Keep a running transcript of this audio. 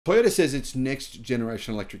Toyota says its next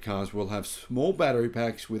generation electric cars will have small battery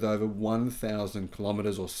packs with over 1,000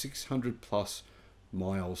 kilometers or 600 plus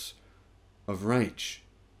miles of range.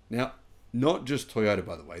 Now, not just Toyota,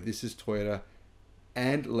 by the way. This is Toyota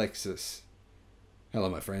and Lexus. Hello,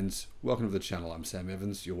 my friends. Welcome to the channel. I'm Sam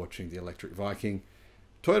Evans. You're watching the Electric Viking.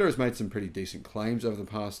 Toyota has made some pretty decent claims over the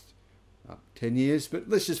past 10 years, but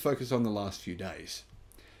let's just focus on the last few days.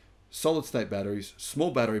 Solid state batteries, small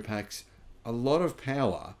battery packs, a lot of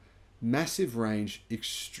power, massive range,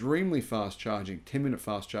 extremely fast charging, 10-minute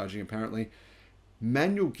fast charging apparently,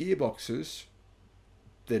 manual gearboxes.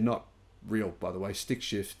 They're not real, by the way, stick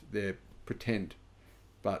shift, they're pretend.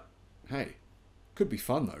 But hey, could be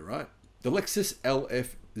fun though, right? The Lexus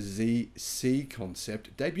LF ZC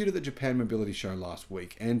concept debuted at the Japan Mobility Show last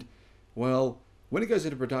week, and well, when it goes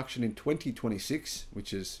into production in 2026,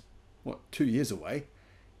 which is what, 2 years away,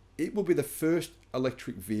 it will be the first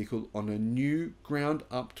electric vehicle on a new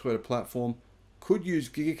ground-up Toyota platform. Could use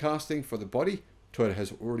gigacasting for the body. Toyota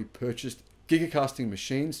has already purchased gigacasting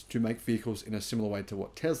machines to make vehicles in a similar way to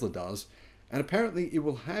what Tesla does. And apparently it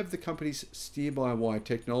will have the company's steer-by-wire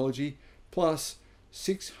technology plus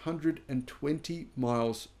 620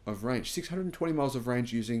 miles of range. 620 miles of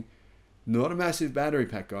range using not a massive battery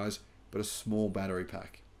pack, guys, but a small battery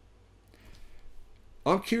pack.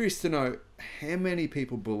 I'm curious to know how many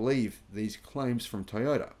people believe these claims from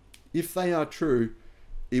Toyota. If they are true,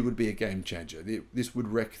 it would be a game changer. This would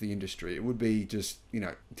wreck the industry. It would be just,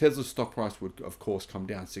 Tesla's stock price would, of course, come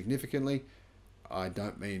down significantly. I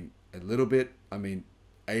don't mean a little bit. I mean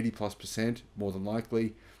 80+%, more than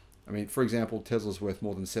likely. I mean, for example, Tesla's worth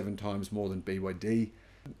more than 7 times more than BYD.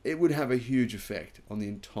 It would have a huge effect on the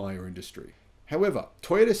entire industry. However,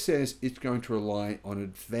 Toyota says it's going to rely on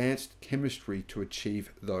advanced chemistry to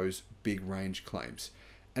achieve those big range claims.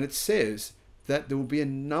 And it says that there will be a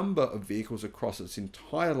number of vehicles across its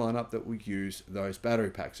entire lineup that will use those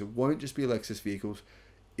battery packs. It won't just be Lexus vehicles,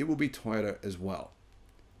 it will be Toyota as well.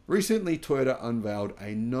 Recently, Toyota unveiled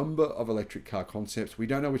a number of electric car concepts. We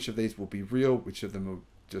don't know which of these will be real, which of them are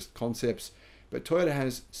just concepts, but Toyota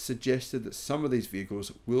has suggested that some of these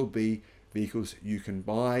vehicles will be vehicles you can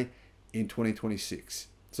buy in 2026.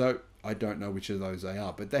 So I don't know which of those they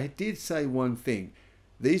are, but they did say one thing.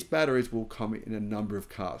 These batteries will come in a number of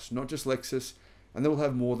cars, not just Lexus, and they will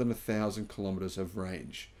have more than 1,000 kilometers of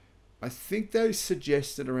range. I think they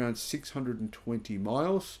suggested around 620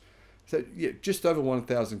 miles. So yeah, just over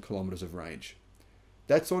 1,000 kilometers of range.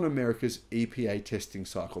 That's on America's EPA testing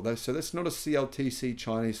cycle. So that's not a CLTC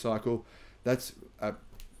Chinese cycle. That's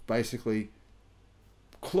basically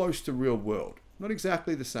close to real world. Not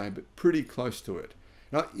exactly the same, but pretty close to it.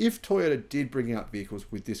 Now, if Toyota did bring out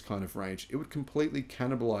vehicles with this kind of range, it would completely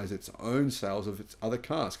cannibalize its own sales of its other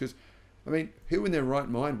cars. Because, I mean, who in their right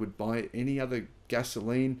mind would buy any other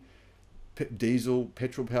gasoline, diesel,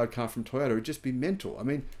 petrol-powered car from Toyota? It would just be mental. I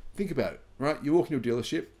mean, think about it, right? You walk into a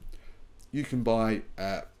dealership, you can buy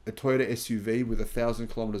a Toyota SUV with 1,000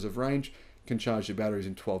 kilometers of range, can charge your batteries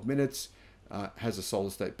in 12 minutes, has a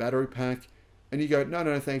solid-state battery pack, and you go,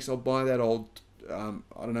 no, thanks, I'll buy that old,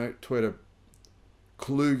 Toyota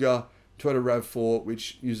Kluger, Toyota RAV4,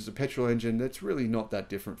 which uses a petrol engine. That's really not that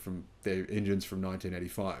different from their engines from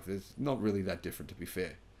 1985. It's not really that different, to be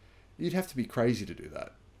fair. You'd have to be crazy to do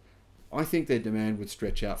that. I think their demand would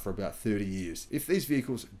stretch out for about 30 years if these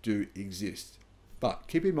vehicles do exist. But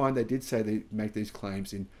keep in mind, they did say they make these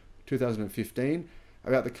claims in 2015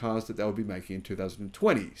 about the cars that they'll be making in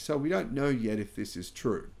 2020. So we don't know yet if this is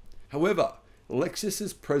true. However,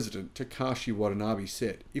 Lexus's president, Takashi Watanabe,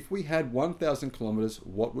 said, if we had 1,000 kilometers,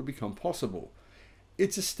 what would become possible?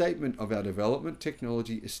 It's a statement of our development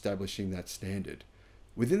technology establishing that standard.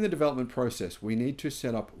 Within the development process, we need to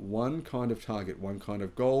set up one kind of target, one kind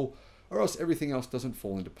of goal, or else everything else doesn't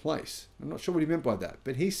fall into place. I'm not sure what he meant by that,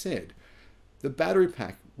 but he said the battery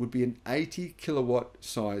pack would be an 80 kilowatt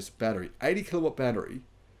size battery, 80 kilowatt battery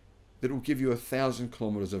that will give you 1,000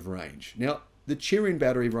 kilometers of range. Now, the Cherin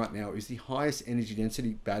battery right now is the highest energy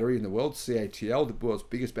density battery in the world. CATL, the world's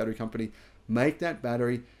biggest battery company, make that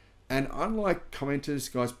battery. And unlike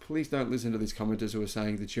commenters, guys, please don't listen to these commenters who are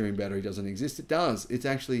saying the Cherin battery doesn't exist. It does. It's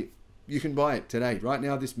actually, you can buy it today. Right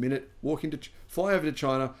now, this minute, fly over to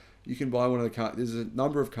China, you can buy one of the cars. There's a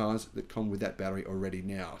number of cars that come with that battery already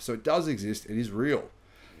now. So it does exist. It is real.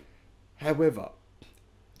 However,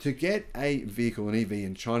 to get a vehicle, an EV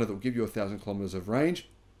in China that will give you 1,000 kilometers of range,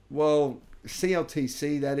 well,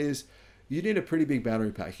 CLTC, that is, you need a pretty big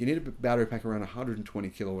battery pack. You need a battery pack around 120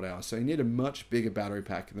 kilowatt hours. So you need a much bigger battery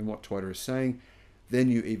pack than what Toyota is saying their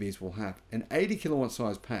new EVs will have. An 80 kilowatt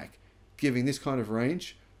size pack giving this kind of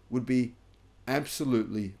range would be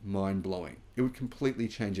absolutely mind-blowing. It would completely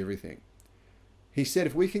change everything. He said,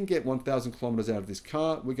 if we can get 1,000 kilometers out of this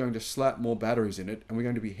car, we're going to slap more batteries in it and we're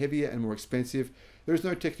going to be heavier and more expensive. There is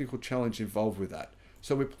no technical challenge involved with that.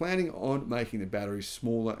 So we're planning on making the batteries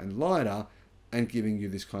smaller and lighter and giving you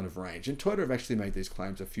this kind of range. And Toyota have actually made these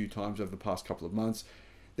claims a few times over the past couple of months.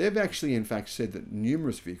 They've actually, in fact, said that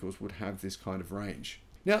numerous vehicles would have this kind of range.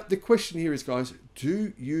 Now, the question here is, guys,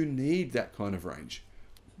 do you need that kind of range?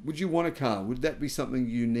 Would you want a car? Would that be something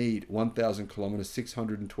you need? 1,000 kilometers,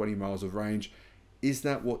 620 miles of range. Is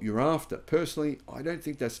that what you're after? Personally, I don't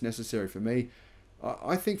think that's necessary for me.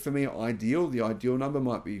 I think for me, the ideal number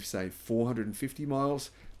might be, say, 450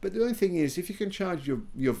 miles. But the only thing is, if you can charge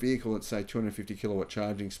your vehicle at, say, 250 kilowatt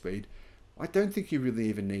charging speed, I don't think you really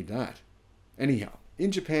even need that. Anyhow,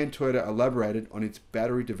 in Japan, Toyota elaborated on its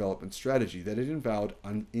battery development strategy that it unveiled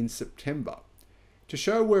in September. To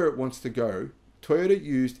show where it wants to go, Toyota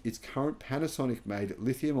used its current Panasonic-made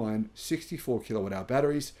lithium-ion 64 kilowatt-hour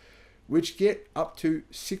batteries, which get up to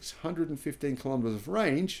 615 kilometers of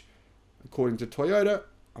range, according to Toyota.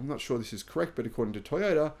 I'm not sure this is correct, but according to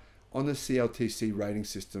Toyota, on the CLTC rating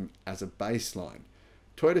system as a baseline.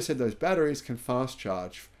 Toyota said those batteries can fast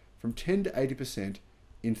charge from 10 to 80%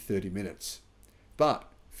 in 30 minutes. But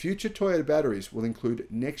future Toyota batteries will include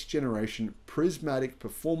next generation prismatic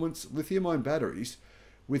performance lithium-ion batteries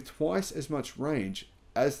with twice as much range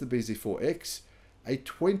as the BZ4X, a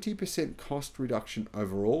 20% cost reduction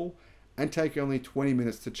overall, and take only 20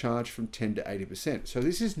 minutes to charge from 10 to 80%. So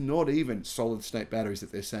this is not even solid state batteries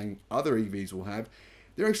that they're saying other EVs will have.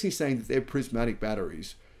 They're actually saying that their prismatic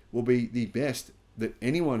batteries will be the best that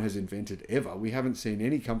anyone has invented ever. We haven't seen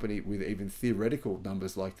any company with even theoretical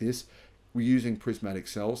numbers like this. We're using prismatic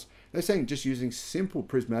cells. They're saying just using simple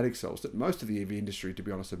prismatic cells that most of the EV industry, to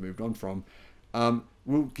be honest, have moved on from,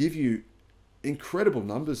 will give you incredible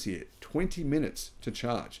numbers here. 20 minutes to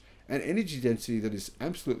charge. And energy density that is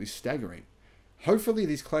absolutely staggering. Hopefully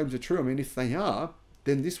these claims are true. I mean, if they are,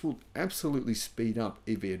 then this will absolutely speed up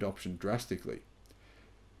EV adoption drastically.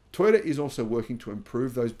 Toyota is also working to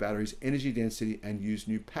improve those batteries' energy density and use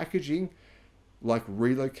new packaging like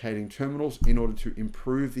relocating terminals in order to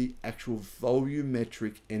improve the actual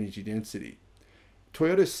volumetric energy density.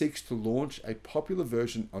 Toyota seeks to launch a popular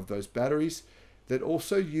version of those batteries that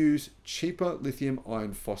also use cheaper lithium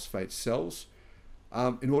iron phosphate cells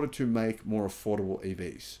in order to make more affordable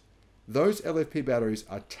EVs. Those LFP batteries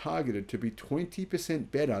are targeted to be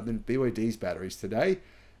 20% better than BYD's batteries today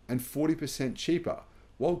and 40% cheaper,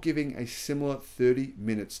 while giving a similar 30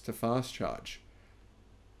 minutes to fast charge.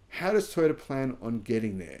 How does Toyota plan on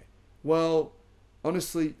getting there? Well,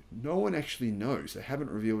 honestly, no one actually knows. They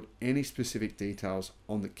haven't revealed any specific details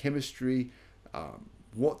on the chemistry,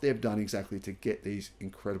 what they've done exactly to get these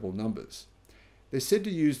incredible numbers. They're said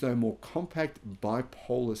to use, though, more compact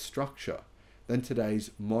bipolar structure than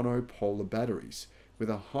today's monopolar batteries, with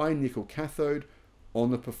a high nickel cathode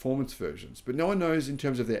on the performance versions. But no one knows in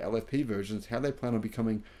terms of their LFP versions how they plan on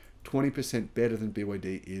becoming 20% better than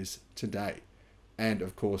BYD is today. And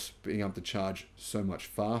of course, being able to charge so much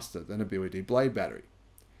faster than a BYD Blade battery.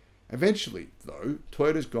 Eventually, though,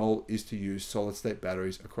 Toyota's goal is to use solid-state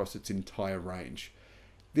batteries across its entire range.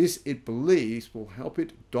 This, it believes, will help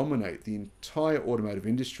it dominate the entire automotive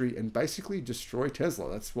industry and basically destroy Tesla.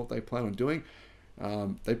 That's what they plan on doing.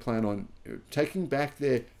 They plan on taking back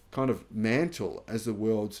their kind of mantle as the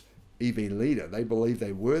world's EV leader. They believe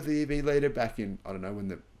they were the EV leader back in, I don't know, when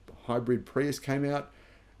the hybrid Prius came out.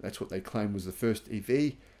 That's what they claim was the first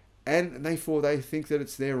EV. And therefore, they think that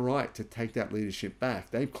it's their right to take that leadership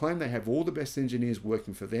back. They claim they have all the best engineers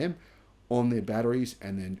working for them on their batteries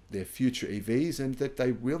and then their future EVs, and that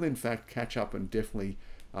they will in fact catch up and definitely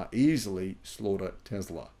easily slaughter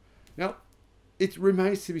Tesla. Now, it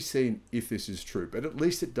remains to be seen if this is true, but at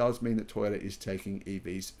least it does mean that Toyota is taking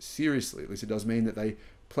EVs seriously. At least it does mean that they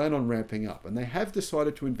plan on ramping up, and they have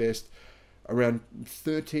decided to invest around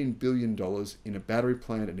 $13 billion in a battery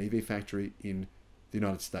plant and EV factory in the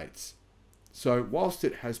United States. So whilst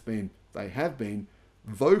they have been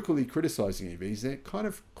vocally criticizing EVs, they're kind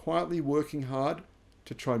of quietly working hard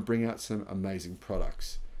to try and bring out some amazing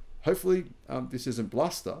products. Hopefully this isn't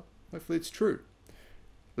bluster. Hopefully it's true.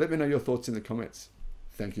 Let me know your thoughts in the comments.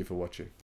 Thank you for watching.